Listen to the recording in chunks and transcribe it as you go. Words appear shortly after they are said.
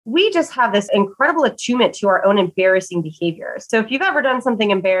we just have this incredible attunement to our own embarrassing behaviors. So if you've ever done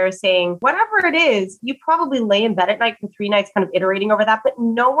something embarrassing, whatever it is, you probably lay in bed at night for 3 nights kind of iterating over that, but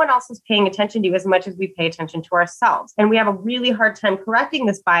no one else is paying attention to you as much as we pay attention to ourselves. And we have a really hard time correcting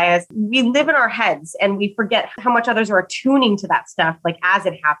this bias. We live in our heads and we forget how much others are attuning to that stuff, like as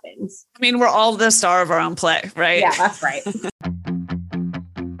it happens. I mean, we're all the star of our own play, right? Yeah, that's right.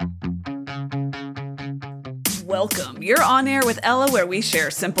 Welcome. You're on air with Ella, where we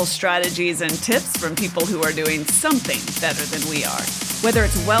share simple strategies and tips from people who are doing something better than we are. Whether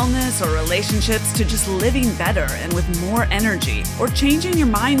it's wellness or relationships, to just living better and with more energy, or changing your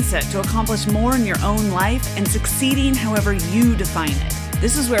mindset to accomplish more in your own life and succeeding however you define it.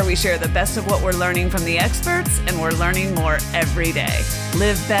 This is where we share the best of what we're learning from the experts, and we're learning more every day.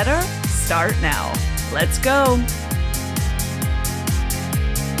 Live better, start now. Let's go.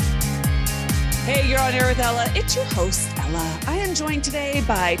 Hey, you're on air with Ella. It's your host, Ella. I am joined today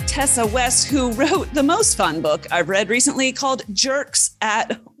by Tessa West, who wrote the most fun book I've read recently called Jerks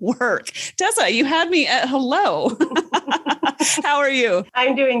at Work. Tessa, you had me at hello. How are you?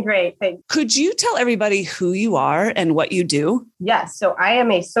 I'm doing great. Thanks. Could you tell everybody who you are and what you do? Yes. So I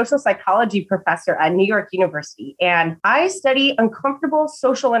am a social psychology professor at New York University, and I study uncomfortable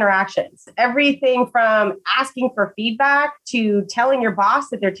social interactions. Everything from asking for feedback to telling your boss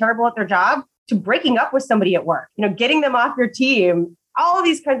that they're terrible at their job, to breaking up with somebody at work, getting them off your team, all of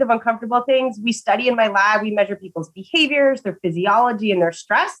these kinds of uncomfortable things we study in my lab. We measure people's behaviors, their physiology, and their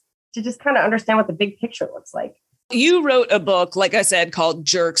stress to just kind of understand what the big picture looks like. You wrote a book, like I said, called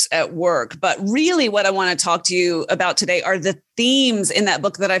Jerks at Work. But really what I want to talk to you about today are the themes in that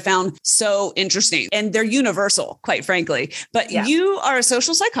book that I found so interesting. And they're universal, quite frankly. But You are a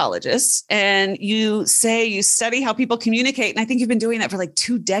social psychologist, and you say you study how people communicate. And I think you've been doing that for like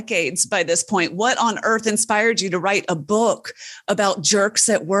 2 decades by this point. What on earth inspired you to write a book about jerks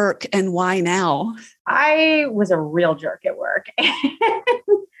at work, and why now? I was a real jerk at work.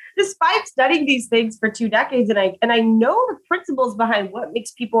 Despite studying these things for 2 decades, and I know the principles behind what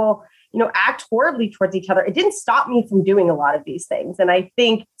makes people, act horribly towards each other, it didn't stop me from doing a lot of these things. And I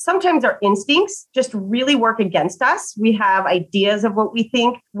think sometimes our instincts just really work against us. We have ideas of what we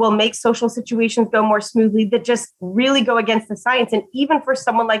think will make social situations go more smoothly that just really go against the science. And even for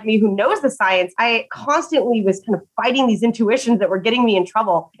someone like me who knows the science, I constantly was kind of fighting these intuitions that were getting me in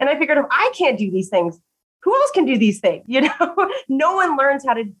trouble. And I figured, if I can't do these things, who else can do these things? No one learns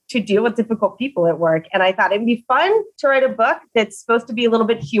how to deal with difficult people at work. And I thought it'd be fun to write a book that's supposed to be a little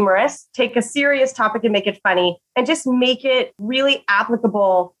bit humorous, take a serious topic and make it funny, and just make it really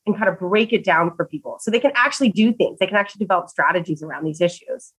applicable and kind of break it down for people so they can actually do things. They can actually develop strategies around these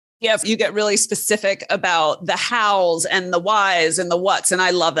issues. Yeah, you get really specific about the hows and the whys and the whats. And I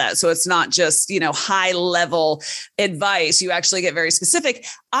love that. So it's not just, high level advice. You actually get very specific.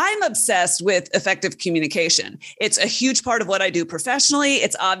 I'm obsessed with effective communication. It's a huge part of what I do professionally.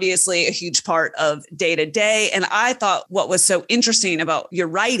 It's obviously a huge part of day to day. And I thought what was so interesting about your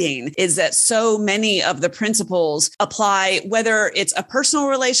writing is that so many of the principles apply, whether it's a personal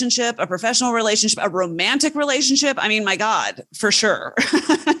relationship, a professional relationship, a romantic relationship. I mean, my God, for sure.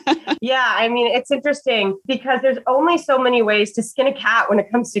 Yeah, it's interesting because there's only so many ways to skin a cat when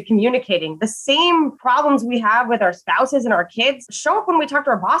it comes to communicating. The same problems we have with our spouses and our kids show up when we talk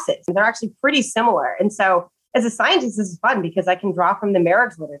to our bosses. They're actually pretty similar. And so as a scientist, this is fun because I can draw from the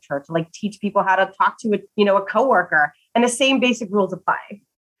marriage literature to teach people how to talk to a coworker, and the same basic rules apply.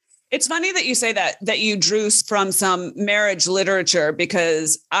 It's funny that you say that you drew from some marriage literature,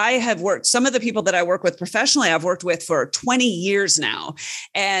 because I have worked, some of the people that I work with professionally, I've worked with for 20 years now.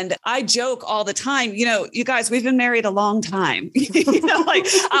 And I joke all the time, you guys, we've been married a long time.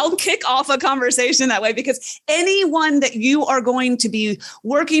 I'll kick off a conversation that way, because anyone that you are going to be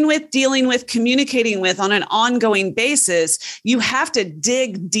working with, dealing with, communicating with on an ongoing basis, you have to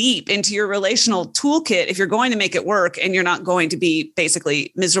dig deep into your relational toolkit if you're going to make it work, and you're not going to be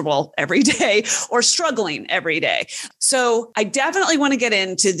basically miserable every day or struggling every day. So I definitely want to get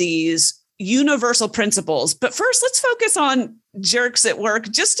into these universal principles. But first, let's focus on jerks at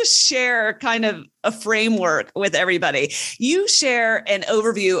work, just to share kind of a framework with everybody. You share an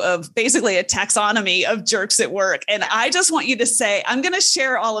overview of basically a taxonomy of jerks at work. And I just want you to say, I'm going to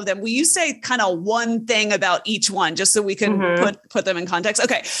share all of them. Will you say kind of one thing about each one, just so we can put them in context?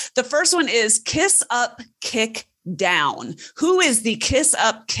 Okay. The first one is kiss up, kick down. Who is the kiss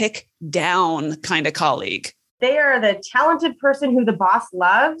up, kick down kind of colleague? They are the talented person who the boss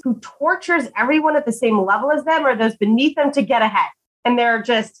loves, who tortures everyone at the same level as them or those beneath them to get ahead. And they're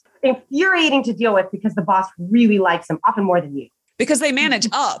just infuriating to deal with because the boss really likes them, often more than you. Because they manage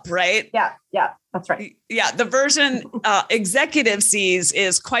up, right? Yeah. That's right. Yeah, the version executive sees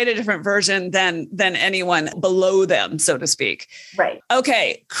is quite a different version than anyone below them, so to speak. Right.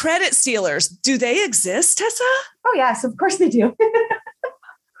 Okay, credit stealers, do they exist, Tessa? Oh, yes, of course they do.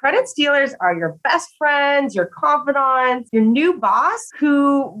 Credit stealers are your best friends, your confidants, your new boss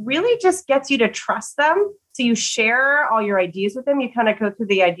who really just gets you to trust them. So you share all your ideas with them. You kind of go through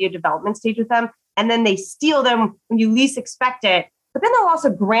the idea development stage with them, and then they steal them when you least expect it. But then they'll also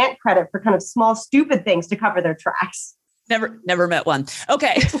grant credit for kind of small, stupid things to cover their tracks. Never met one.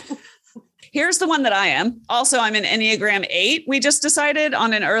 Okay. Here's the one that I am. Also, I'm an Enneagram 8. We just decided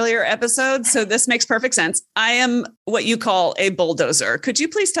on an earlier episode. So this makes perfect sense. I am what you call a bulldozer. Could you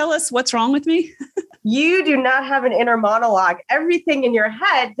please tell us what's wrong with me? You do not have an inner monologue. Everything in your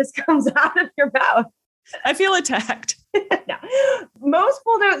head just comes out of your mouth. I feel attacked. No. Most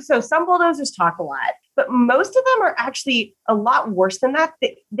bulldozers, so some bulldozers talk a lot, but most of them are actually a lot worse than that.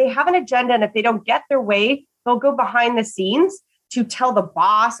 They have an agenda, and if they don't get their way, they'll go behind the scenes to tell the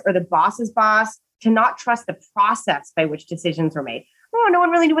boss or the boss's boss to not trust the process by which decisions were made. Oh, no one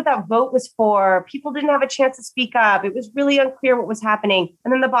really knew what that vote was for. People didn't have a chance to speak up. It was really unclear what was happening.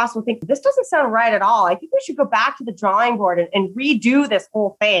 And then the boss will think, this doesn't sound right at all. I think we should go back to the drawing board and redo this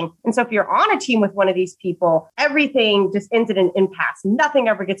whole thing. And so if you're on a team with one of these people, everything just ends in an impasse. Nothing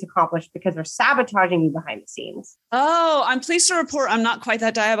ever gets accomplished because they're sabotaging you behind the scenes. Oh, I'm pleased to report I'm not quite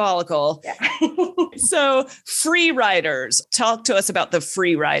that diabolical. Yeah. So free riders, talk to us about the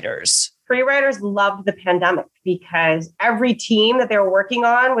free riders. Free riders loved the pandemic because every team that they were working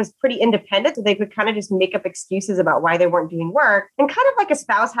on was pretty independent. So they could kind of just make up excuses about why they weren't doing work, and kind of like a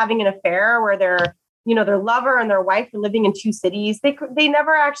spouse having an affair where their lover and their wife are living in two cities. They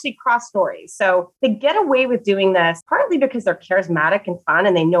never actually cross stories. So they get away with doing this partly because they're charismatic and fun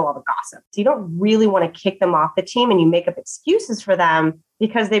and they know all the gossip. So you don't really want to kick them off the team and you make up excuses for them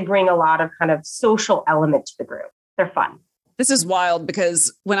because they bring a lot of kind of social element to the group. They're fun. This is wild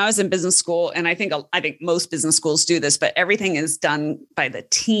because when I was in business school, and I think most business schools do this, but everything is done by the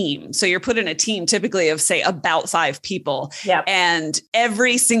team. So you're put in a team typically of, say, about 5 people. Yep. And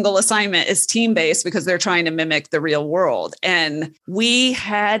every single assignment is team-based because they're trying to mimic the real world. And we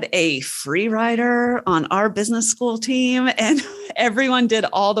had a free rider on our business school team, and everyone did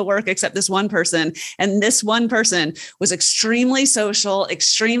all the work except this one person. And this one person was extremely social,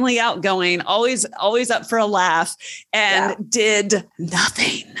 extremely outgoing, always up for a laugh, and did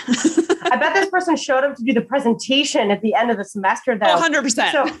nothing. I bet this person showed up to do the presentation at the end of the semester, though.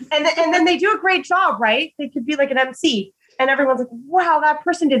 100%. So, and then they do a great job, right? They could be like an MC. And everyone's like, wow, that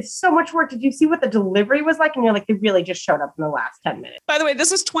person did so much work. Did you see what the delivery was like? And you're like, they really just showed up in the last 10 minutes. By the way, this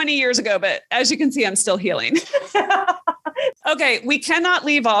was 20 years ago, but as you can see, I'm still healing. Okay, we cannot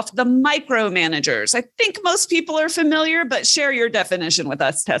leave off the micromanagers. I think most people are familiar, but share your definition with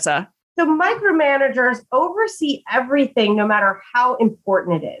us, Tessa. So micromanagers oversee everything, no matter how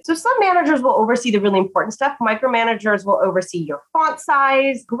important it is. So some managers will oversee the really important stuff. Micromanagers will oversee your font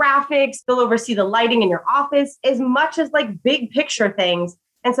size, graphics. They'll oversee the lighting in your office, as much as like big picture things.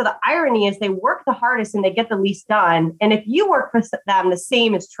 And so the irony is they work the hardest and they get the least done. And if you work for them, the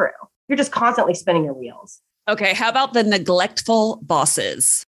same is true. You're just constantly spinning your wheels. Okay, how about the neglectful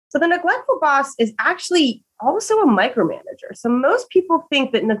bosses? So the neglectful boss is actually also a micromanager. So most people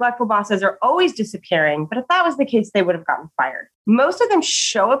think that neglectful bosses are always disappearing, but if that was the case, they would have gotten fired. Most of them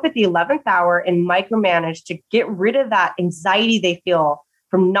show up at the 11th hour and micromanage to get rid of that anxiety they feel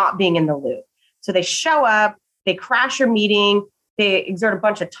from not being in the loop. So they show up, they crash your meeting, they exert a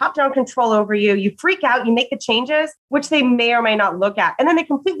bunch of top-down control over you, you freak out, you make the changes, which they may or may not look at, and then they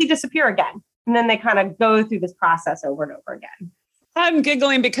completely disappear again. And then they kind of go through this process over and over again. I'm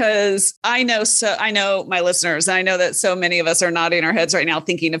giggling because I know my listeners, and I know that so many of us are nodding our heads right now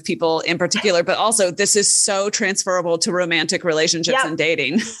thinking of people in particular, but also this is so transferable to romantic relationships and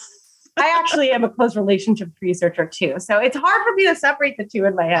dating. I actually am a close relationship researcher too. So it's hard for me to separate the two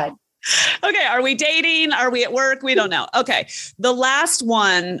in my head. Okay. Are we dating? Are we at work? We don't know. Okay. The last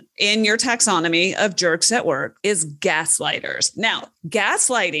one in your taxonomy of jerks at work is gaslighters. Now,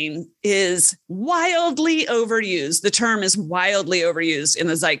 gaslighting is wildly overused. The term is wildly overused in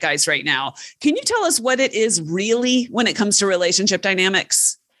the zeitgeist right now. Can you tell us what it is really when it comes to relationship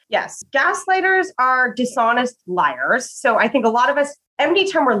dynamics? Yes. Gaslighters are dishonest liars. So I think a lot of us,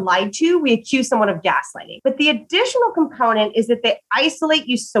 anytime we're lied to, we accuse someone of gaslighting. But the additional component is that they isolate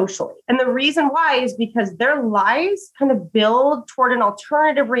you socially. And the reason why is because their lies kind of build toward an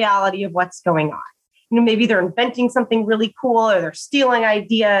alternative reality of what's going on. Maybe they're inventing something really cool or they're stealing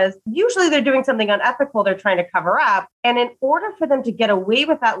ideas. Usually they're doing something unethical they're trying to cover up. And in order for them to get away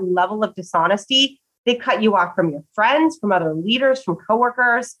with that level of dishonesty, They cut you off from your friends, from other leaders, from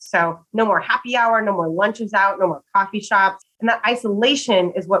coworkers. So no more happy hour, no more lunches out, no more coffee shops. And that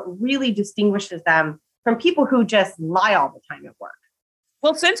isolation is what really distinguishes them from people who just lie all the time at work.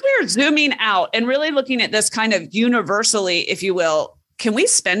 Well, since we are zooming out and really looking at this kind of universally, if you will, can we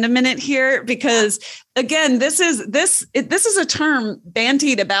spend a minute here? Because again, this is a term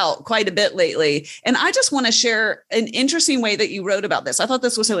bandied about quite a bit lately. And I just want to share an interesting way that you wrote about this. I thought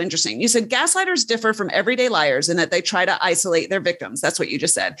this was so interesting. You said gaslighters differ from everyday liars in that they try to isolate their victims. That's what you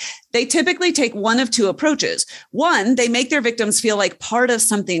just said. They typically take one of two approaches. One, they make their victims feel like part of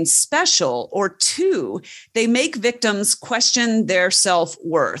something special, or two, they make victims question their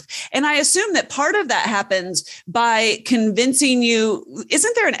self-worth. And I assume that part of that happens by convincing you.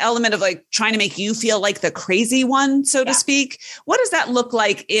 Isn't there an element of like trying to make you feel like the crazy one, so to speak? What does that look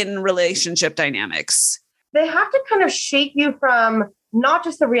like in relationship dynamics? They have to kind of shake you from not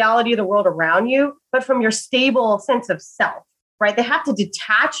just the reality of the world around you, but from your stable sense of self, right? They have to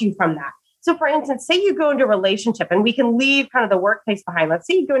detach you from that. So for instance, say you go into a relationship, and we can leave kind of the workplace behind. Let's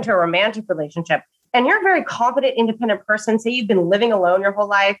say you go into a romantic relationship and you're a very confident, independent person. Say you've been living alone your whole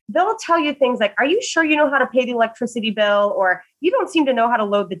life. They'll tell you things like, are you sure you know how to pay the electricity bill? Or you don't seem to know how to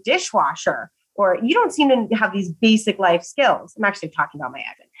load the dishwasher. Or you don't seem to have these basic life skills. I'm actually talking about my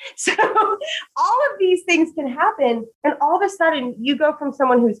husband. So all of these things can happen. And all of a sudden you go from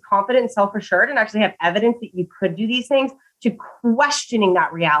someone who's confident and self-assured and actually have evidence that you could do these things to questioning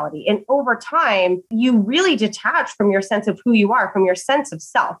that reality. And over time, you really detach from your sense of who you are, from your sense of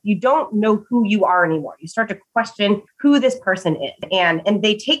self. You don't know who you are anymore. You start to question who this person is. And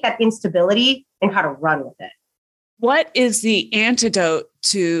they take that instability and kind of run with it. What is the antidote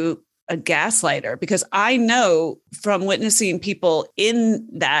to a gaslighter? Because I know from witnessing people in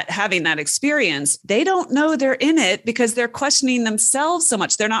that, having that experience, they don't know they're in it because they're questioning themselves so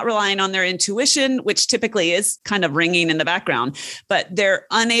much. They're not relying on their intuition, which typically is kind of ringing in the background, but they're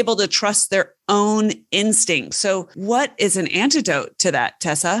unable to trust their own instincts. So what is an antidote to that,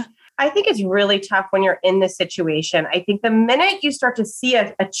 Tessa? I think it's really tough when you're in this situation. I think the minute you start to see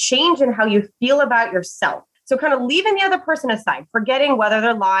a change in how you feel about yourself, so kind of leaving the other person aside, forgetting whether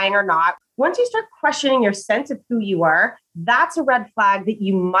they're lying or not. Once you start questioning your sense of who you are, that's a red flag that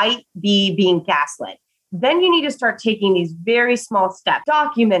you might be being gaslit. Then you need to start taking these very small steps,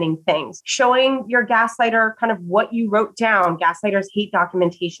 documenting things, showing your gaslighter kind of what you wrote down. Gaslighters hate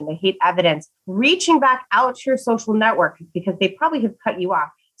documentation. They hate evidence. Reaching back out to your social network because they probably have cut you off.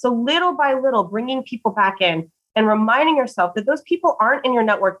 So little by little, bringing people back in and reminding yourself that those people aren't in your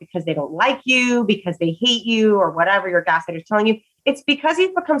network because they don't like you, because they hate you, or whatever your gaslighter is telling you. It's because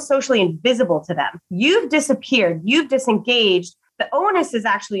you've become socially invisible to them. You've disappeared. You've disengaged. The onus is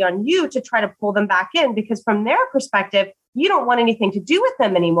actually on you to try to pull them back in, because from their perspective, you don't want anything to do with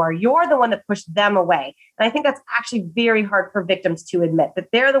them anymore. You're the one that pushed them away. And I think that's actually very hard for victims to admit, that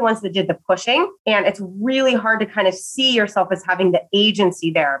they're the ones that did the pushing. And it's really hard to kind of see yourself as having the agency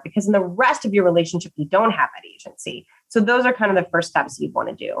there, because in the rest of your relationship, you don't have that agency. So those are kind of the first steps you'd want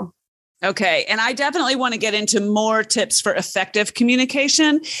to do. Okay. And I definitely want to get into more tips for effective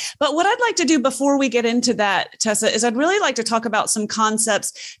communication. But what I'd like to do before we get into that, Tessa, is I'd really like to talk about some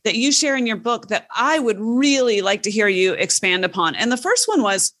concepts that you share in your book that I would really like to hear you expand upon. And the first one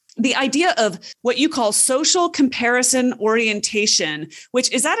was the idea of what you call social comparison orientation,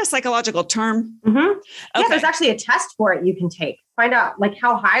 which is that a psychological term? Mm-hmm. Okay. Yeah, there's actually a test for it you can take. Find out like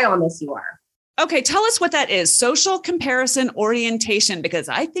how high on this you are. Okay, tell us what that is, social comparison orientation, because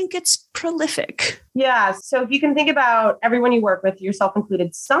I think it's prolific. Yeah, so if you can think about everyone you work with, yourself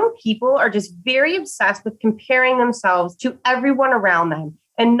included, some people are just very obsessed with comparing themselves to everyone around them,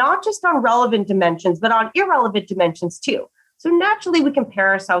 and not just on relevant dimensions, but on irrelevant dimensions too. So naturally, we compare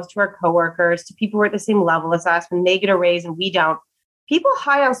ourselves to our coworkers, to people who are at the same level as us, when they get a raise and we don't. People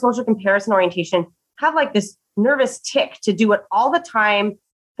high on social comparison orientation have like this nervous tick to do it all the time,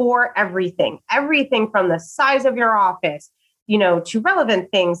 for everything from the size of your office, to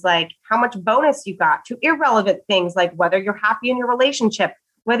relevant things like how much bonus you got, to irrelevant things like whether you're happy in your relationship,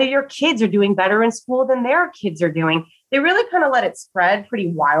 whether your kids are doing better in school than their kids are doing. They really kind of let it spread pretty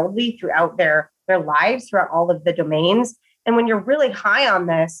wildly throughout their lives, throughout all of the domains. And when you're really high on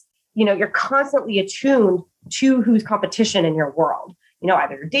this, you're constantly attuned to who's competition in your world.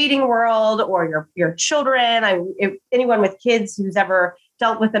 Either your dating world or your children. If anyone with kids who's ever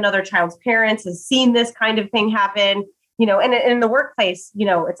dealt with another child's parents has seen this kind of thing happen, and in the workplace,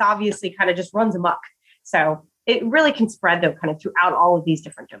 it's obviously kind of just runs amok. So it really can spread though, kind of throughout all of these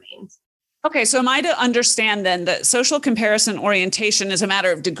different domains. Okay. So am I to understand then that social comparison orientation is a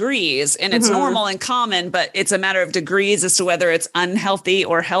matter of degrees, and it's normal and common, but it's a matter of degrees as to whether it's unhealthy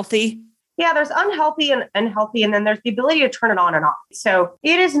or healthy? Yeah, there's unhealthy and unhealthy, and then there's the ability to turn it on and off. So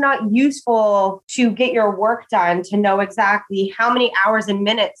it is not useful to get your work done to know exactly how many hours and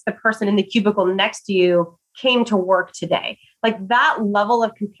minutes the person in the cubicle next to you came to work today. Like that level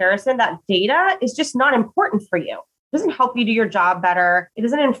of comparison, that data is just not important for you. It doesn't help you do your job better. It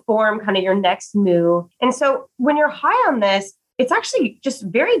doesn't inform kind of your next move. And so when you're high on this, it's actually just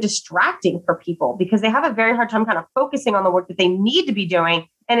very distracting for people because they have a very hard time kind of focusing on the work that they need to be doing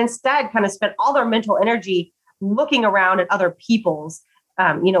and instead kind of spend all their mental energy looking around at other people's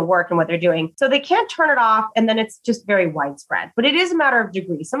work and what they're doing. So they can't turn it off. And then it's just very widespread. But it is a matter of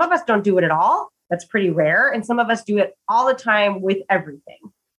degree. Some of us don't do it at all. That's pretty rare. And some of us do it all the time with everything.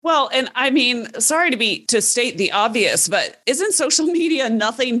 Well, and I mean, sorry to state the obvious, but isn't social media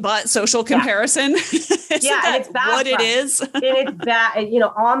nothing but social comparison? Yeah, and it's bad what it is. And it's bad.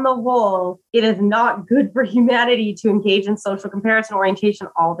 On the whole, it is not good for humanity to engage in social comparison orientation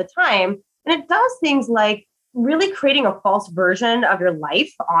all the time. And it does things like really creating a false version of your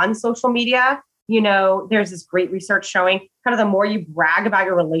life on social media. There's this great research showing kind of the more you brag about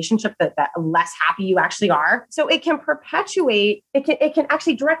your relationship, that less happy you actually are. So it can perpetuate, it can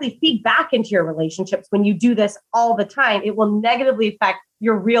actually directly feed back into your relationships. When you do this all the time, it will negatively affect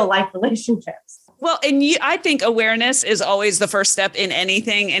your real life relationships. Well, and I think awareness is always the first step in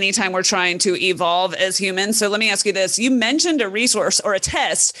anything, anytime we're trying to evolve as humans. So let me ask you this. You mentioned a resource or a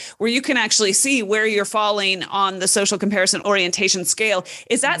test where you can actually see where you're falling on the social comparison orientation scale.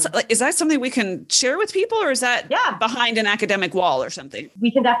 Is that something we can share with people, or is that behind an academic wall or something?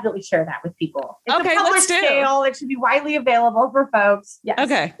 We can definitely share that with people. It's okay, a public let's do. Scale. It should be widely available for folks. Yes.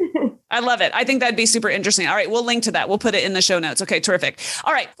 Okay. I love it. I think that'd be super interesting. All right. We'll link to that. We'll put it in the show notes. Okay. Terrific.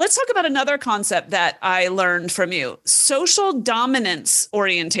 All right. Let's talk about another concept that I learned from you, social dominance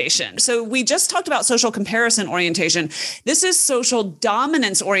orientation. So we just talked about social comparison orientation. This is social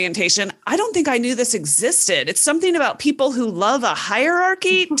dominance orientation. I don't think I knew this existed. It's something about people who love a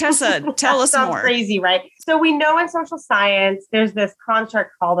hierarchy. Tessa, tell us more. Crazy, right? So we know in social science, there's this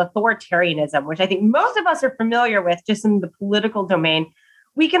construct called authoritarianism, which I think most of us are familiar with just in the political domain.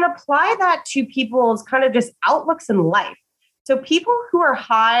 We can apply that to people's kind of just outlooks in life. So people who are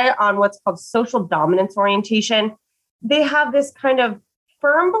high on what's called social dominance orientation, they have this kind of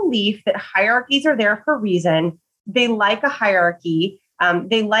firm belief that hierarchies are there for a reason. They like a hierarchy.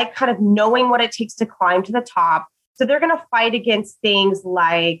 They like kind of knowing what it takes to climb to the top. So they're going to fight against things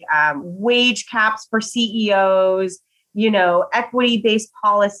like wage caps for CEOs, equity-based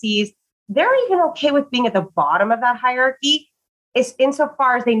policies. They're even okay with being at the bottom of that hierarchy, is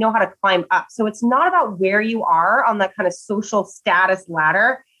insofar as they know how to climb up. So it's not about where you are on that kind of social status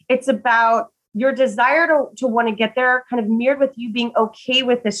ladder. It's about your desire to want to get there, kind of mirrored with you being okay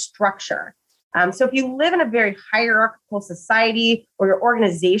with this structure. So if you live in a very hierarchical society, or your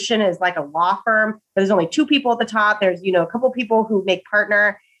organization is like a law firm, there's only two people at the top, there's, a couple people who make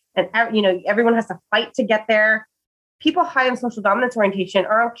partner, and, everyone has to fight to get there. People high in social dominance orientation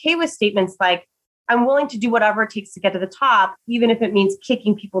are okay with statements like, I'm willing to do whatever it takes to get to the top, even if it means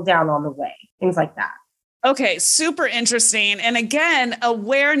kicking people down on the way, things like that. Okay, super interesting. And again,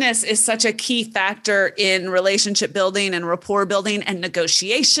 awareness is such a key factor in relationship building and rapport building and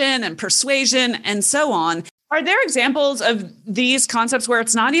negotiation and persuasion and so on. Are there examples of these concepts where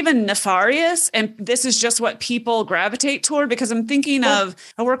it's not even nefarious and this is just what people gravitate toward? Because I'm thinking of,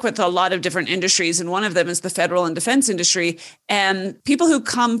 I work with a lot of different industries, and one of them is the federal and defense industry. And people who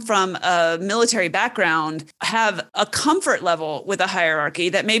come from a military background have a comfort level with a hierarchy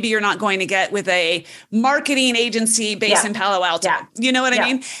that maybe you're not going to get with a marketing agency based in Palo Alto. Yeah. You know what I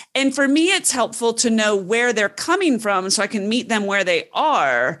mean? And for me, it's helpful to know where they're coming from so I can meet them where they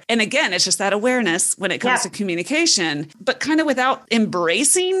are. And again, it's just that awareness when it comes to communication, but kind of without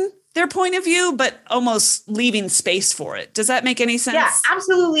embracing their point of view, but almost leaving space for it. Does that make any sense? Yeah,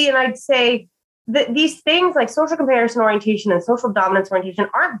 absolutely. And I'd say that these things like social comparison orientation and social dominance orientation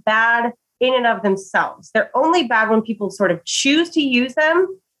aren't bad in and of themselves. They're only bad when people sort of choose to use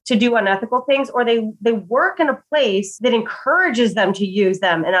them to do unethical things, or they work in a place that encourages them to use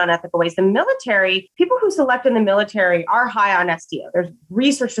them in unethical ways. The military, people who select in the military are high on SDO. There's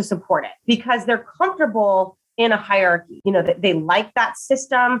research to support it because they're comfortable in a hierarchy. They like that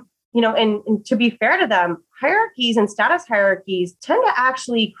system, and to be fair to them, hierarchies and status hierarchies tend to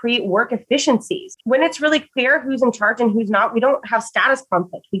actually create work efficiencies. When it's really clear who's in charge and who's not, we don't have status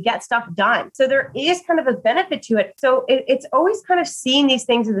conflict. We get stuff done. So there is kind of a benefit to it. So it's always kind of seeing these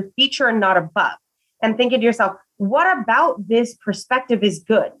things as a feature and not a bug, and thinking to yourself, what about this perspective is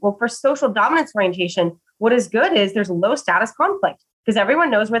good? Well, for social dominance orientation, what is good is there's low status conflict. because everyone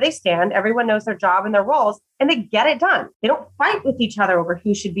knows where they stand. Everyone knows their job and their roles, and they get it done. They don't fight with each other over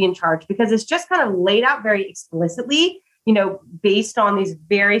who should be in charge because it's just kind of laid out very explicitly, based on these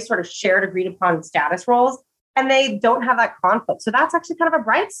very sort of shared, agreed upon status roles. And they don't have that conflict. So that's actually kind of a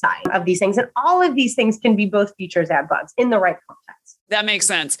bright side of these things. And all of these things can be both features and bugs in the right context. That makes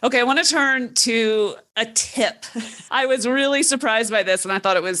sense. Okay, I want to turn to a tip. I was really surprised by this and I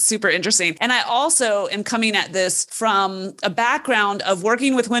thought it was super interesting. And I also am coming at this from a background of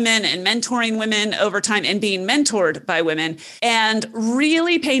working with women and mentoring women over time and being mentored by women and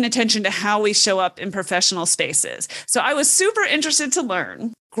really paying attention to how we show up in professional spaces. So I was super interested to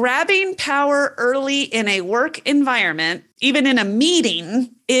learn. Grabbing power early in a work environment, even in a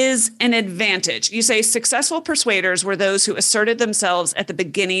meeting, is an advantage. You say successful persuaders were those who asserted themselves at the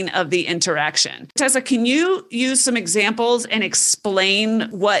beginning of the interaction. Tessa, can you use some examples and explain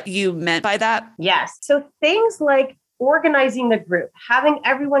what you meant by that? Yes. So things like organizing the group, having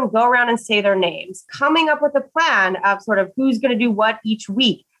everyone go around and say their names, coming up with a plan of sort of who's going to do what each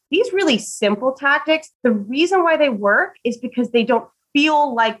week. These really simple tactics, the reason why they work is because they don't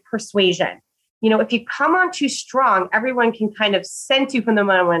feel like persuasion. If you come on too strong, everyone can kind of sense you from the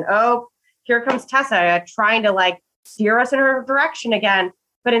moment, oh, here comes Tessa trying to steer us in her direction again.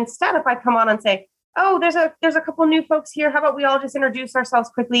 But instead, if I come on and say, oh, there's a couple new folks here. How about we all just introduce ourselves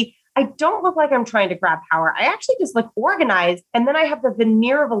quickly? I don't look like I'm trying to grab power. I actually just look organized. And then I have the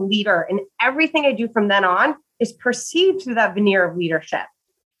veneer of a leader. And everything I do from then on is perceived through that veneer of leadership.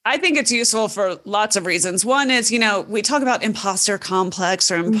 I think it's useful for lots of reasons. One is, we talk about imposter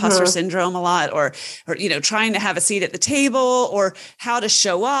complex or imposter syndrome a lot, or, trying to have a seat at the table or how to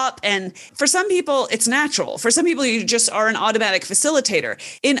show up. And for some people, it's natural. For some people, you just are an automatic facilitator.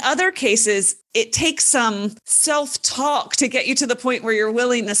 In other cases, it takes some self-talk to get you to the point where you're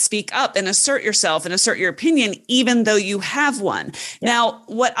willing to speak up and assert yourself and assert your opinion, even though you have one. Yeah. Now,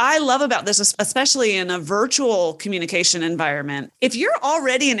 what I love about this, especially in a virtual communication environment, if you're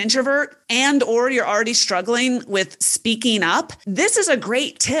already an introvert or you're already struggling with speaking up, this is a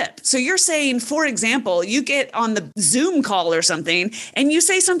great tip. So you're saying, for example, you get on the Zoom call or something and you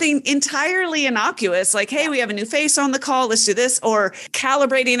say something entirely innocuous, like, hey, we have a new face on the call, let's do this, or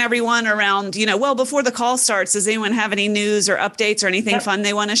calibrating everyone around, before the call starts, does anyone have any news or updates or anything fun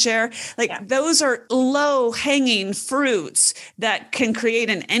they want to share? Those are low hanging fruits that can create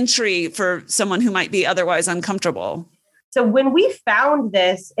an entry for someone who might be otherwise uncomfortable. So when we found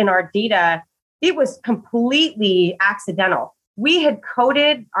this in our data, it was completely accidental. We had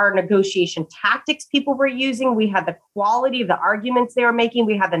coded our negotiation tactics people were using. We had the quality of the arguments they were making.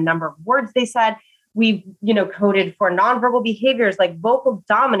 We had the number of words they said. We've, coded for nonverbal behaviors like vocal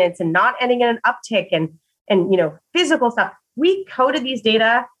dominance and not ending in an uptick and physical stuff. We coded these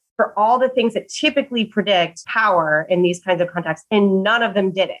data for all the things that typically predict power in these kinds of contexts, and none of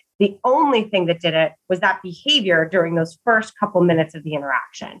them did it. The only thing that did it was that behavior during those first couple minutes of the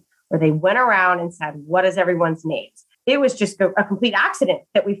interaction, where they went around and said, what is everyone's names? It was just a complete accident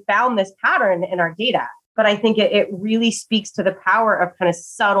that we found this pattern in our data. But I think it really speaks to the power of kind of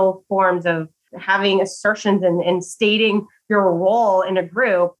subtle forms of having assertions and stating your role in a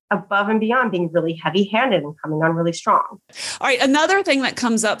group above and beyond being really heavy-handed and coming on really strong. All right. Another thing that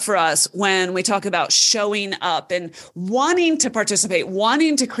comes up for us when we talk about showing up and wanting to participate,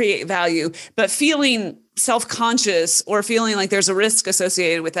 wanting to create value, but feeling self-conscious or feeling like there's a risk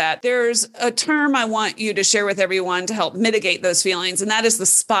associated with that. There's a term I want you to share with everyone to help mitigate those feelings, and that is the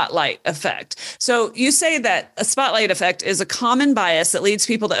spotlight effect. So you say that a spotlight effect is a common bias that leads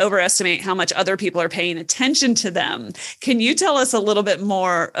people to overestimate how much other people are paying attention to them. Can you tell us a little bit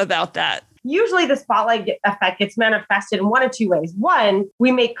more about that? Usually the spotlight effect gets manifested in one of two ways. One,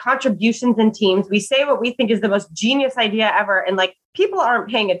 we make contributions in teams. We say what we think is the most genius idea ever. And people aren't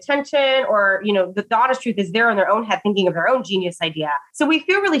paying attention, or, the honest truth is they're in their own head thinking of their own genius idea. So we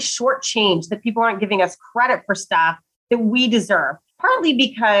feel really shortchanged that people aren't giving us credit for stuff that we deserve. Partly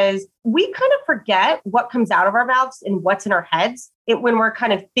because we kind of forget what comes out of our mouths and what's in our heads. When we're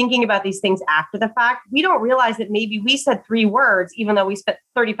kind of thinking about these things after the fact, we don't realize that maybe we said 3 words, even though we spent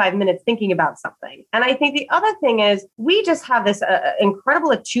 35 minutes thinking about something. And I think the other thing is we just have this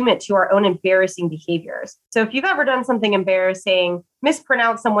incredible attunement to our own embarrassing behaviors. So if you've ever done something embarrassing,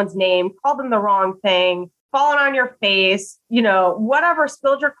 mispronounced someone's name, called them the wrong thing, fallen on your face, whatever,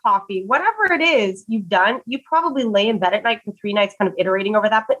 spilled your coffee, whatever it is you've done, you probably lay in bed at night for 3 nights kind of iterating over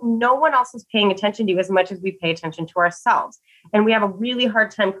that, but no one else is paying attention to you as much as we pay attention to ourselves. And we have a really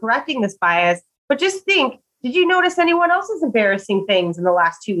hard time correcting this bias. But just think, did you notice anyone else's embarrassing things in the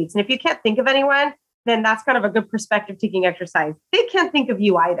last 2 weeks? And if you can't think of anyone, then that's kind of a good perspective taking exercise. They can't think of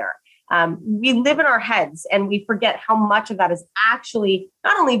you either. We live in our heads and we forget how much of that is actually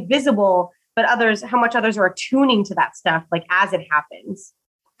not only visible, but how much others are attuning to that stuff, like as it happens.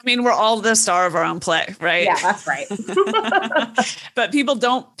 I mean, we're all the star of our own play, right? Yeah, that's right. But people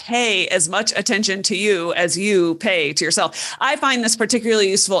don't pay as much attention to you as you pay to yourself. I find this particularly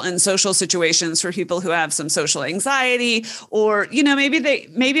useful in social situations for people who have some social anxiety, or, maybe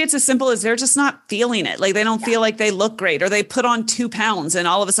it's as simple as they're just not feeling it. Like they don't feel like they look great, or they put on 2 pounds and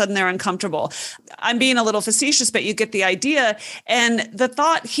all of a sudden they're uncomfortable. I'm being a little facetious, but you get the idea. And the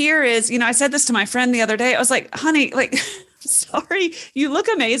thought here is, I said this to my friend the other day. I was like, honey, like, sorry, you look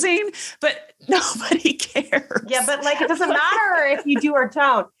amazing, but nobody cares. Yeah, but like, it doesn't matter if you do or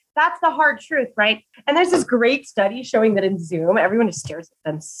don't. That's the hard truth, right? And there's this great study showing that in Zoom, everyone just stares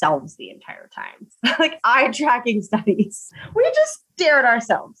at themselves the entire time. Like eye tracking studies. We just stare at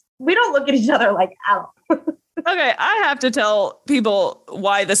ourselves. We don't look at each other like, ow. Okay, I have to tell people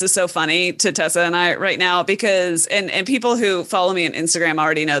why this is so funny to Tessa and I right now, because, and people who follow me on Instagram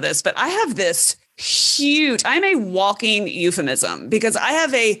already know this, but I have this I'm a walking euphemism because I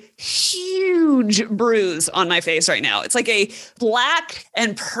have a huge bruise on my face right now. It's like a black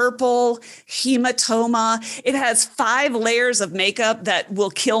and purple hematoma. It has 5 layers of makeup that will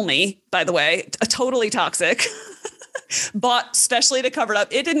kill me, by the way, totally toxic. Bought specially to cover it up.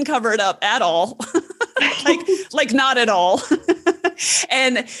 It didn't cover it up at all. like not at all.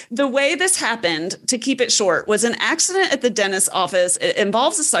 And the way this happened, to keep it short, was an accident at the dentist's office. It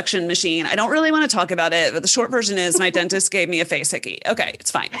involves a suction machine. I don't really want to talk about it, but the short version is my dentist gave me a face hickey. Okay, it's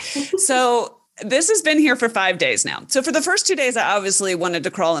fine. So this has been here for 5 days now. So for the first 2 days, I obviously wanted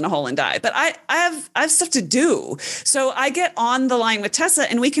to crawl in a hole and die, but I have stuff to do. So I get on the line with Tessa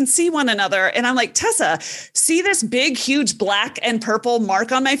and we can see one another. And I'm like, Tessa, see this big, huge black and purple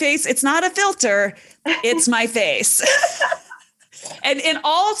mark on my face? It's not a filter. It's my face. And in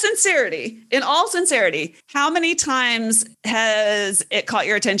all sincerity, how many times has it caught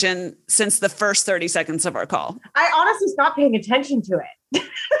your attention since the first 30 seconds of our call? I honestly stopped paying attention to it.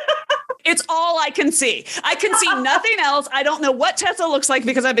 It's all I can see. I can see nothing else. I don't know what Tessa looks like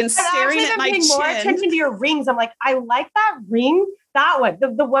because I've been staring at my chin. More attention to your rings. I'm like, I like that ring. That one,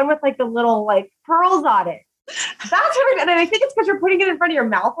 the one with like the little like pearls on it. That's what and I think it's because you're putting it in front of your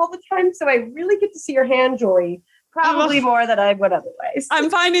mouth all the time. So I really get to see your hand jewelry. Probably more than I would otherwise. I'm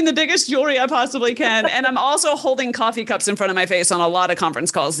finding the biggest jewelry I possibly can. And I'm also holding coffee cups in front of my face on a lot of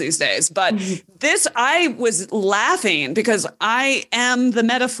conference calls these days. But I was laughing because I am the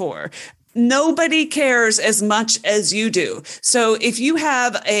metaphor. Nobody cares as much as you do. So if you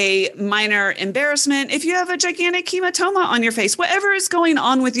have a minor embarrassment, if you have a gigantic hematoma on your face, whatever is going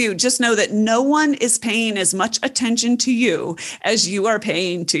on with you, just know that no one is paying as much attention to you as you are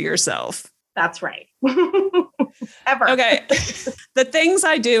paying to yourself. That's right. Ever. Okay. The things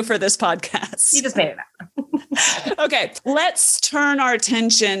I do for this podcast. You just made it up. Okay. Let's turn our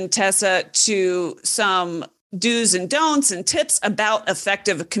attention, Tessa, to some do's and don'ts and tips about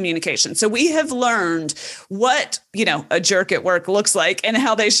effective communication. So we have learned what, a jerk at work looks like and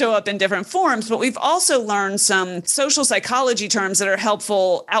how they show up in different forms, but we've also learned some social psychology terms that are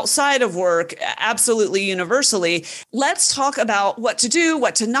helpful outside of work, absolutely universally. Let's talk about what to do,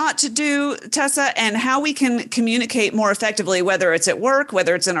 what to not to do, Tessa, and how we can communicate more effectively, whether it's at work,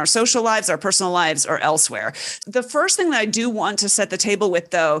 whether it's in our social lives, our personal lives, or elsewhere. The first thing that I do want to set the table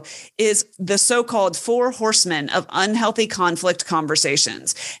with, though, is the so-called 4 horsemen of unhealthy conflict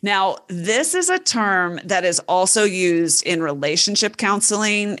conversations. Now, this is a term that is also used in relationship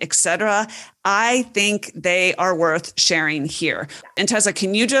counseling, etc. I think they are worth sharing here. And Tessa,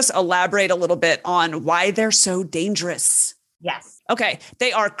 can you just elaborate a little bit on why they're so dangerous? Yes. Okay.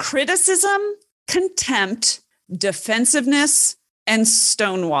 They are criticism, contempt, defensiveness, and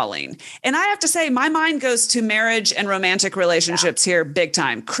stonewalling. And I have to say, my mind goes to marriage and romantic relationships here big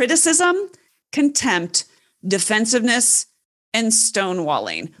time. Criticism, contempt, defensiveness, and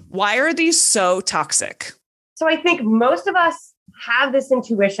stonewalling. Why are these so toxic? So I think most of us have this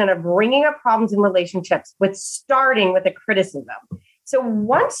intuition of bringing up problems in relationships with starting with a criticism. So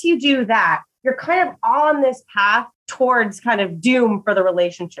once you do that, you're kind of on this path towards kind of doom for the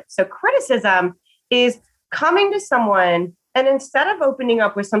relationship. So criticism is coming to someone and instead of opening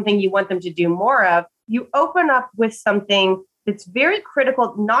up with something you want them to do more of, you open up with something that's very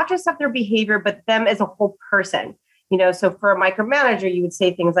critical, not just of their behavior, but them as a whole person. So for a micromanager, you would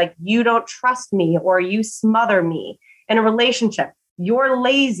say things like, you don't trust me, or you smother me. In a relationship, you're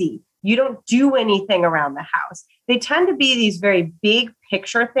lazy. You don't do anything around the house. They tend to be these very big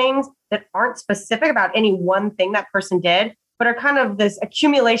picture things that aren't specific about any one thing that person did, but are kind of this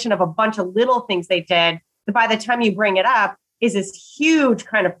accumulation of a bunch of little things they did that by the time you bring it up, is this huge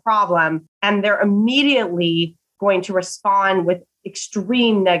kind of problem. And they're immediately going to respond with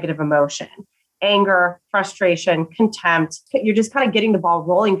extreme negative emotion, anger, frustration, contempt. You're just kind of getting the ball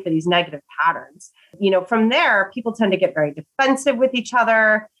rolling for these negative patterns. From there, people tend to get very defensive with each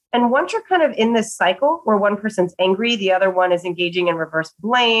other. And once you're kind of in this cycle where one person's angry, the other one is engaging in reverse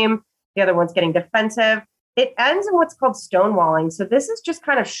blame, the other one's getting defensive, it ends in what's called stonewalling. So this is just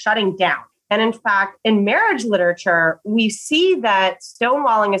kind of shutting down. And in fact, in marriage literature, we see that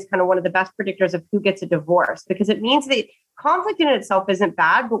stonewalling is kind of one of the best predictors of who gets a divorce, because it means that conflict in itself isn't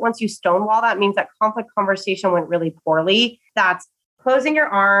bad, but once you stonewall, that means that conflict conversation went really poorly. That's closing your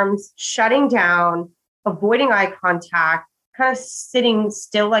arms, shutting down, avoiding eye contact, kind of sitting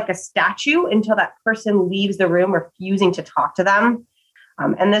still like a statue until that person leaves the room, refusing to talk to them.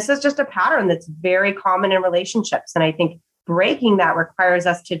 And this is just a pattern that's very common in relationships. And I think breaking that requires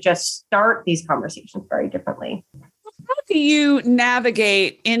us to just start these conversations very differently. How do you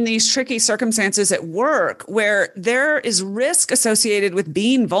navigate in these tricky circumstances at work where there is risk associated with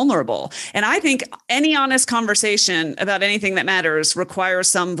being vulnerable? And I think any honest conversation about anything that matters requires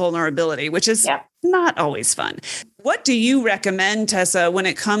some vulnerability, which is not always fun. What do you recommend, Tessa, when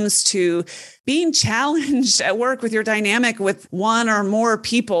it comes to being challenged at work with your dynamic with one or more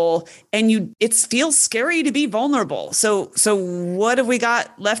people, and it feels scary to be vulnerable? So what have we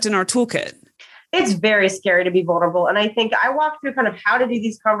got left in our toolkit? It's very scary to be vulnerable. And I think I walk through kind of how to do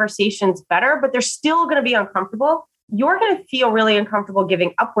these conversations better, but they're still going to be uncomfortable. You're going to feel really uncomfortable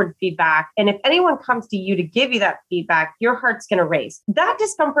giving upward feedback. And if anyone comes to you to give you that feedback, your heart's going to race. That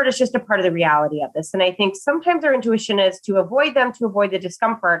discomfort is just a part of the reality of this. And I think sometimes our intuition is to avoid them, to avoid the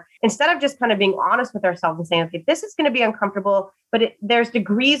discomfort, instead of just kind of being honest with ourselves and saying, okay, this is going to be uncomfortable, but there's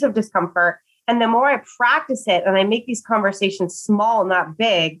degrees of discomfort. And the more I practice it and I make these conversations small, not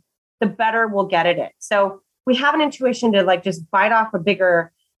big, the better we'll get at it. So we have an intuition to just bite off a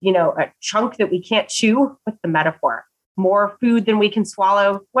bigger, a chunk that we can't chew. What's the metaphor? More food than we can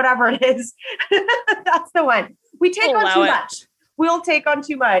swallow, whatever it is. That's the one. We take on too much. We'll take on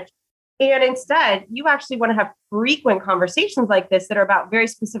too much. And instead, you actually want to have frequent conversations like this that are about very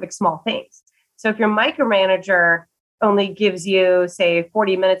specific small things. So if your micromanager only gives you, say,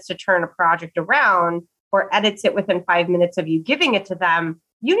 40 minutes to turn a project around, or edits it within 5 minutes of you giving it to them,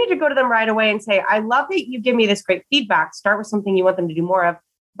 you need to go to them right away and say, I love that you give me this great feedback. Start with something you want them to do more of,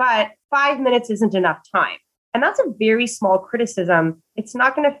 but 5 minutes isn't enough time. And that's a very small criticism. It's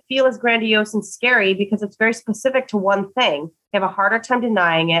not going to feel as grandiose and scary because it's very specific to one thing. They have a harder time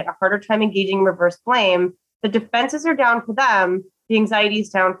denying it, a harder time engaging in reverse blame. The defenses are down for them. The anxiety is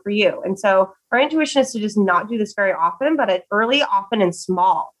down for you. And so our intuition is to just not do this very often, but early, often, and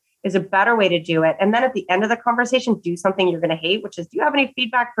small is a better way to do it. And then at the end of the conversation, do something you're going to hate, which is, do you have any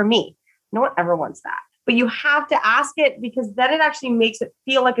feedback for me? No one ever wants that. But you have to ask it, because then it actually makes it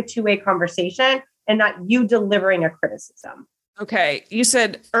feel like a two-way conversation and not you delivering a criticism. Okay. You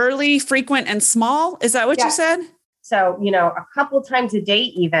said early, frequent, and small. Is that what you said? So, a couple times a day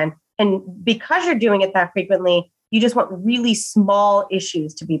even. And because you're doing it that frequently, you just want really small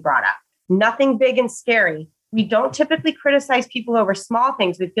issues to be brought up. Nothing big and scary. We don't typically criticize people over small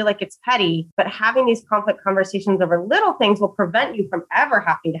things. We feel like it's petty, but having these conflict conversations over little things will prevent you from ever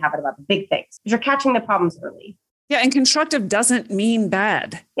having to have it about the big things, because you're catching the problems early. Yeah. And constructive doesn't mean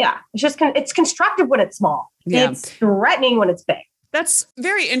bad. Yeah. It's just, it's constructive when it's small. Yeah. It's threatening when it's big. That's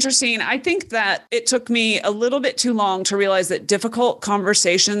very interesting. I think that it took me a little bit too long to realize that difficult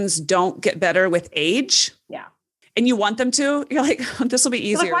conversations don't get better with age. Yeah. And you want them to. You're like, this will be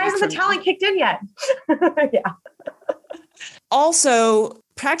easier. Why hasn't the talent kicked in yet? Yeah. Also,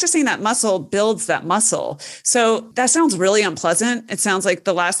 practicing that muscle builds that muscle. So that sounds really unpleasant. It sounds like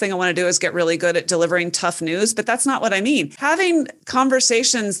the last thing I want to do is get really good at delivering tough news, but that's not what I mean. Having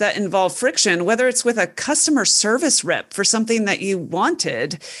conversations that involve friction, whether it's with a customer service rep for something that you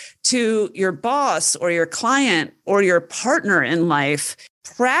wanted, to your boss or your client or your partner in life,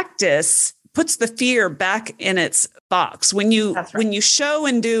 practice puts the fear back in its box. When you when you show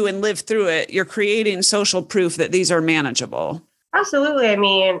and do and live through it, you're creating social proof that these are manageable. Absolutely. I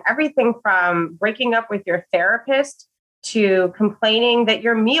mean, everything from breaking up with your therapist to complaining that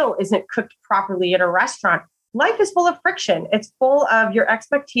your meal isn't cooked properly at a restaurant. Life is full of friction. It's full of your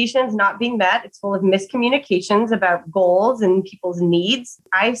expectations not being met. It's full of miscommunications about goals and people's needs.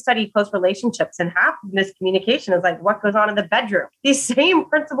 I study close relationships, and half of miscommunication is like what goes on in the bedroom. These same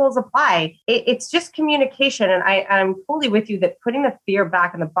principles apply. It's just communication. And I'm fully with you that putting the fear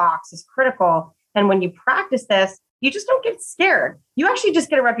back in the box is critical. And when you practice this, you just don't get scared. You actually just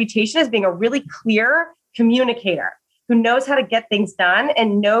get a reputation as being a really clear communicator who knows how to get things done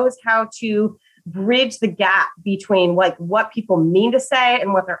and knows how to bridge the gap between like what people mean to say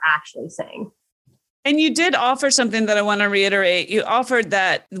and what they're actually saying. And you did offer something that I want to reiterate. You offered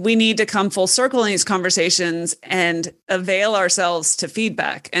that we need to come full circle in these conversations and avail ourselves to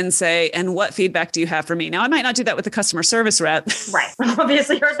feedback and say, and what feedback do you have for me? Now, I might not do that with the customer service rep. Right.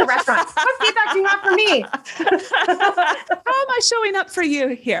 Obviously, you're at the restaurant. What feedback do you have for me? How am I showing up for you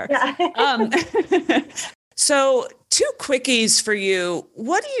here? Yeah. So 2 quickies for you.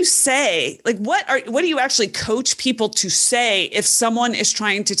 What do you say? Like, what do you actually coach people to say if someone is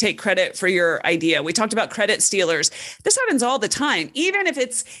trying to take credit for your idea? We talked about credit stealers. This happens all the time. Even if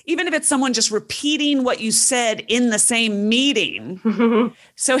it's someone just repeating what you said in the same meeting.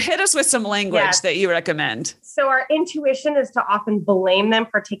 So hit us with some language that you recommend. So our intuition is to often blame them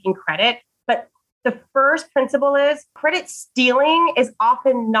for taking credit, but the first principle is credit stealing is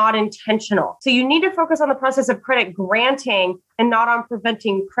often not intentional. So you need to focus on the process of credit granting and not on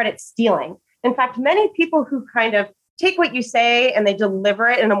preventing credit stealing. In fact, many people who kind of take what you say and they deliver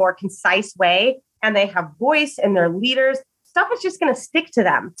it in a more concise way, and they have voice and they're leaders, stuff is just going to stick to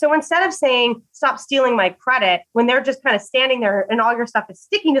them. So instead of saying, stop stealing my credit, when they're just kind of standing there and all your stuff is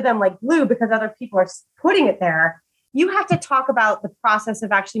sticking to them like glue because other people are putting it there, you have to talk about the process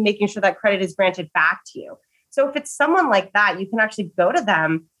of actually making sure that credit is granted back to you. So if it's someone like that, you can actually go to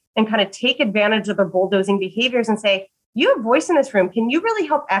them and kind of take advantage of their bulldozing behaviors and say, you have voice in this room. Can you really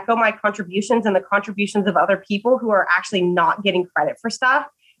help echo my contributions and the contributions of other people who are actually not getting credit for stuff?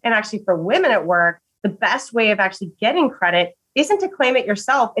 And actually for women at work, the best way of actually getting credit isn't to claim it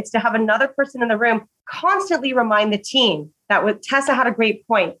yourself. It's to have another person in the room constantly remind the team that what Tessa had a great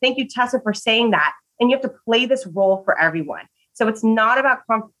point. Thank you, Tessa, for saying that. And you have to play this role for everyone. So it's not about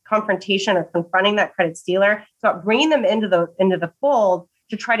confrontation or confronting that credit stealer. It's about bringing them into the fold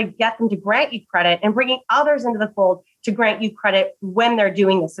to try to get them to grant you credit and bringing others into the fold to grant you credit when they're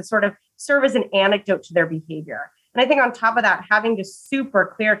doing this, to sort of serve as an anecdote to their behavior. And I think on top of that, having just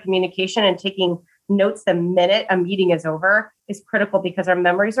super clear communication and taking notes the minute a meeting is over is critical because our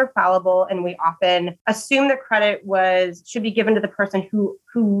memories are fallible and we often assume the credit should be given to the person who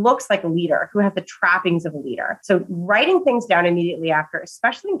looks like a leader, who has the trappings of a leader. So writing things down immediately after,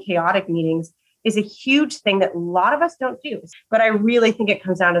 especially in chaotic meetings, is a huge thing that a lot of us don't do. But I really think it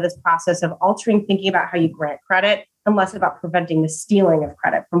comes down to this process of altering thinking about how you grant credit and less about preventing the stealing of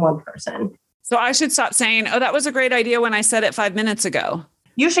credit from one person. So I should stop saying, oh, that was a great idea when I said it 5 minutes ago.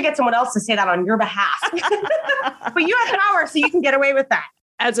 You should get someone else to say that on your behalf. But you have power, so you can get away with that.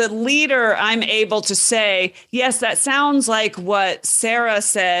 As a leader, I'm able to say, yes, that sounds like what Sarah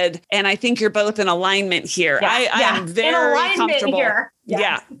said. And I think you're both in alignment here. I am very comfortable. Here. Yes.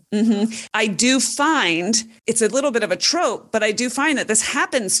 Yeah. Mm-hmm. I do find it's a little bit of a trope, but I do find that this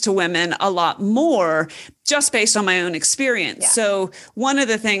happens to women a lot more just based on my own experience. Yeah. So one of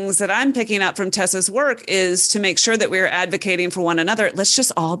the things that I'm picking up from Tessa's work is to make sure that we're advocating for one another. Let's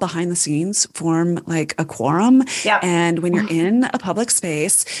just all behind the scenes form like a quorum. Yep. And when you're in a public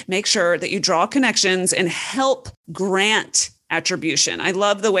space, make sure that you draw connections and help grant attribution. I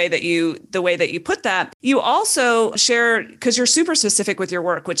love the way that you put that. You also share, because you're super specific with your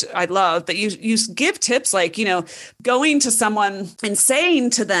work, which I love, but you give tips like, going to someone and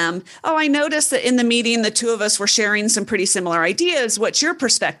saying to them, oh, I noticed that in the meeting, the two of us were sharing some pretty similar ideas. What's your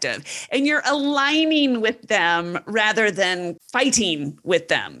perspective? And you're aligning with them rather than fighting with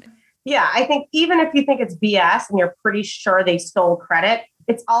them. Yeah, I think even if you think it's BS and you're pretty sure they stole credit,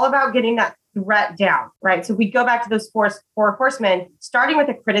 it's all about getting that threat down, right? So if we go back to those four horsemen, starting with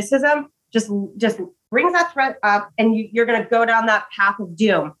a criticism, just brings that threat up and you're going to go down that path of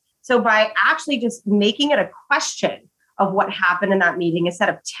doom. So by actually just making it a question of what happened in that meeting, instead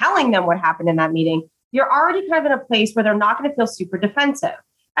of telling them what happened in that meeting, you're already kind of in a place where they're not going to feel super defensive.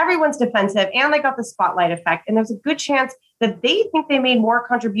 Everyone's defensive and they got the spotlight effect. And there's a good chance that they think they made more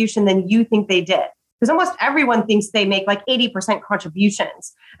contribution than you think they did. Because almost everyone thinks they make like 80%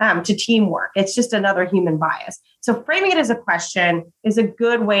 contributions to teamwork. It's just another human bias. So framing it as a question is a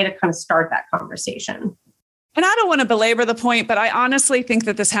good way to kind of start that conversation. And I don't want to belabor the point, but I honestly think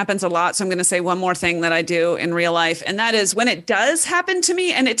that this happens a lot. So I'm going to say one more thing that I do in real life. And that is when it does happen to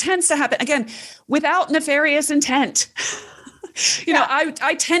me, and it tends to happen, again, without nefarious intent.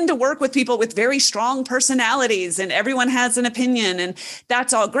 I tend to work with people with very strong personalities and everyone has an opinion and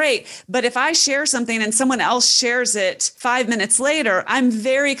that's all great. But if I share something and someone else shares it 5 minutes later, I'm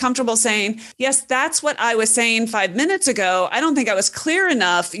very comfortable saying, yes, that's what I was saying 5 minutes ago. I don't think I was clear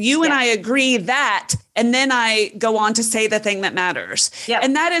enough. You and I agree that And then I go on to say the thing that matters. Yep.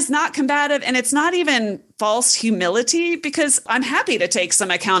 And that is not combative. And it's not even false humility, because I'm happy to take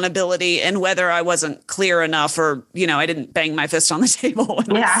some accountability in whether I wasn't clear enough or, I didn't bang my fist on the table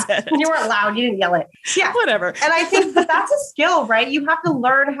when I said it. You weren't loud. You didn't yell it. Yeah. Whatever. And I think that's a skill, right? You have to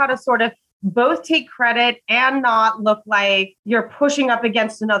learn how to sort of both take credit and not look like you're pushing up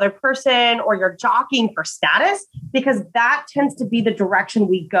against another person or you're jockeying for status, because that tends to be the direction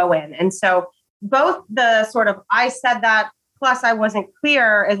we go in. And so both the sort of, I said that, plus I wasn't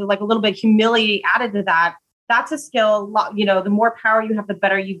clear, as like a little bit of humility added to that. That's a skill. The more power you have, the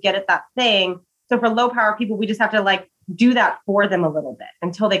better you get at that thing. So for low power people, we just have to like do that for them a little bit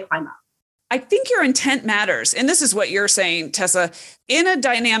until they climb up. I think your intent matters. And this is what you're saying, Tessa. In a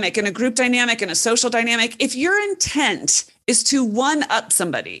dynamic, in a group dynamic, in a social dynamic, if your intent is to one up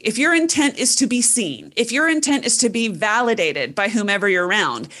somebody, if your intent is to be seen, if your intent is to be validated by whomever you're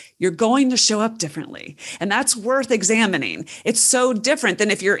around, you're going to show up differently. And that's worth examining. It's so different than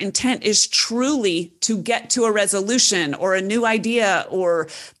if your intent is truly to get to a resolution or a new idea or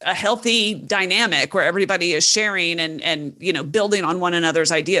a healthy dynamic where everybody is sharing and building on one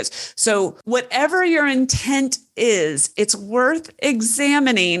another's ideas. So whatever your intent is, it's worth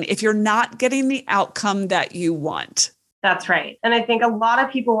examining if you're not getting the outcome that you want. That's right. And I think a lot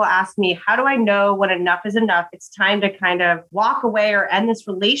of people will ask me, how do I know when enough is enough? It's time to kind of walk away or end this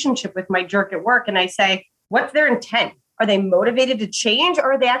relationship with my jerk at work. And I say, what's their intent? Are they motivated to change,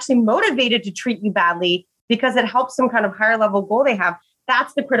 or are they actually motivated to treat you badly because it helps some kind of higher level goal they have?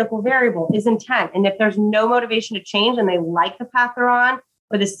 That's the critical variable, is intent. And if there's no motivation to change and they like the path they're on,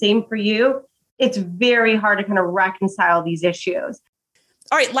 or the same for you, it's very hard to kind of reconcile these issues.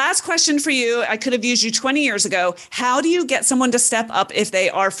 All right, last question for you. I could have used you 20 years ago. How do you get someone to step up if they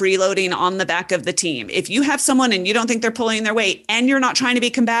are freeloading on the back of the team? If you have someone and you don't think they're pulling their weight and you're not trying to be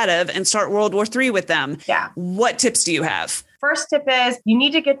combative and start World War III with them, what tips do you have? First tip is you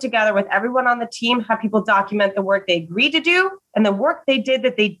need to get together with everyone on the team, have people document the work they agreed to do and the work they did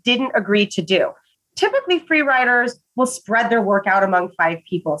that they didn't agree to do. Typically, free riders will spread their work out among 5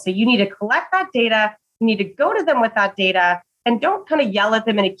 people. So you need to collect that data. You need to go to them with that data. And don't kind of yell at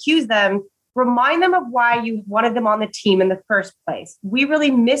them and accuse them. Remind them of why you wanted them on the team in the first place. We really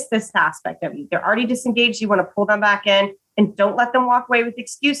miss this aspect of you. They're already disengaged. You want to pull them back in, and don't let them walk away with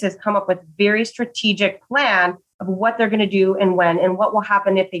excuses. Come up with a very strategic plan of what they're going to do and when, and what will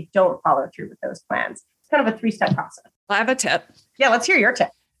happen if they don't follow through with those plans. It's kind of a 3-step process. I have a tip. Yeah, let's hear your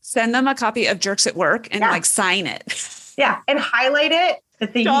tip. Send them a copy of Jerks at Work and sign it. Yeah, and highlight it.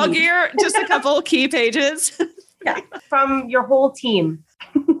 That they dog ear, just a couple key pages. Yeah, from your whole team.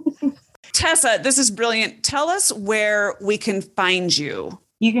 Tessa, this is brilliant. Tell us where we can find you.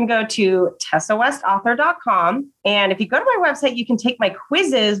 You can go to tessawestauthor.com. And if you go to my website, you can take my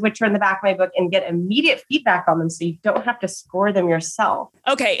quizzes, which are in the back of my book, and get immediate feedback on them. So you don't have to score them yourself.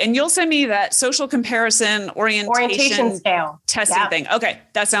 Okay. And you'll send me that social comparison orientation scale testing thing. Okay.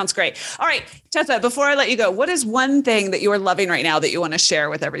 That sounds great. All right. Tessa, before I let you go, what is one thing that you are loving right now that you want to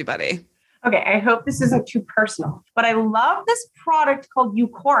share with everybody? Okay, I hope this isn't too personal, but I love this product called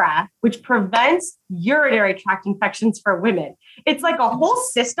Eucora, which prevents urinary tract infections for women. It's like a whole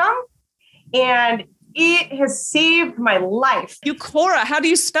system, and it has saved my life. Eucora, how do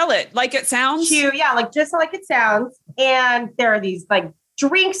you spell it? Like it sounds? Like just like it sounds. And there are these like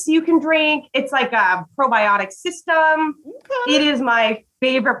drinks you can drink. It's like a probiotic system. Okay. It is my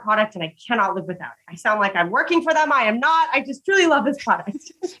favorite product, and I cannot live without it. I sound like I'm working for them. I am not. I just truly love this product.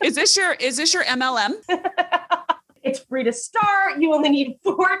 Is this your MLM? It's free to start. You only need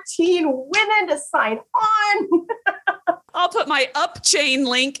 14 women to sign on. I'll put my Upchain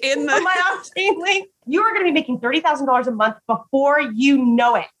link in the my Upchain link. You are going to be making $30,000 a month before you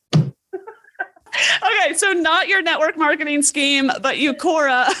know it. Okay, so not your network marketing scheme, but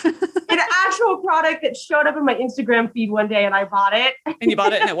Eucora. An actual product that showed up in my Instagram feed one day, and I bought it. And you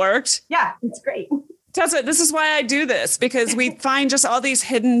bought it and it worked? Yeah, it's great. Tessa, this is why I do this, because we find just all these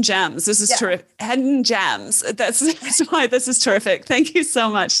hidden gems. This is terrific. Hidden gems. That's why this is terrific. Thank you so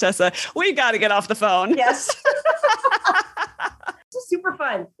much, Tessa. We got to get off the phone. Yes. This is super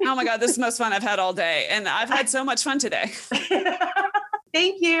fun. Oh my God, this is the most fun I've had all day. And I've had so much fun today.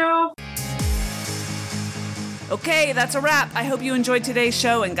 Thank you. Okay, that's a wrap. I hope you enjoyed today's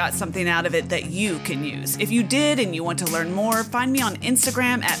show and got something out of it that you can use. If you did and you want to learn more, find me on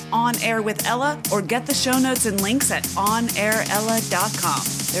Instagram at OnAirWithElla or get the show notes and links at OnAirElla.com.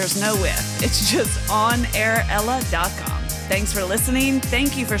 There's no with. It's just OnAirElla.com. Thanks for listening.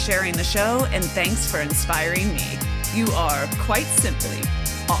 Thank you for sharing the show, and thanks for inspiring me. You are quite simply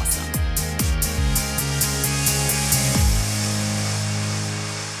awesome.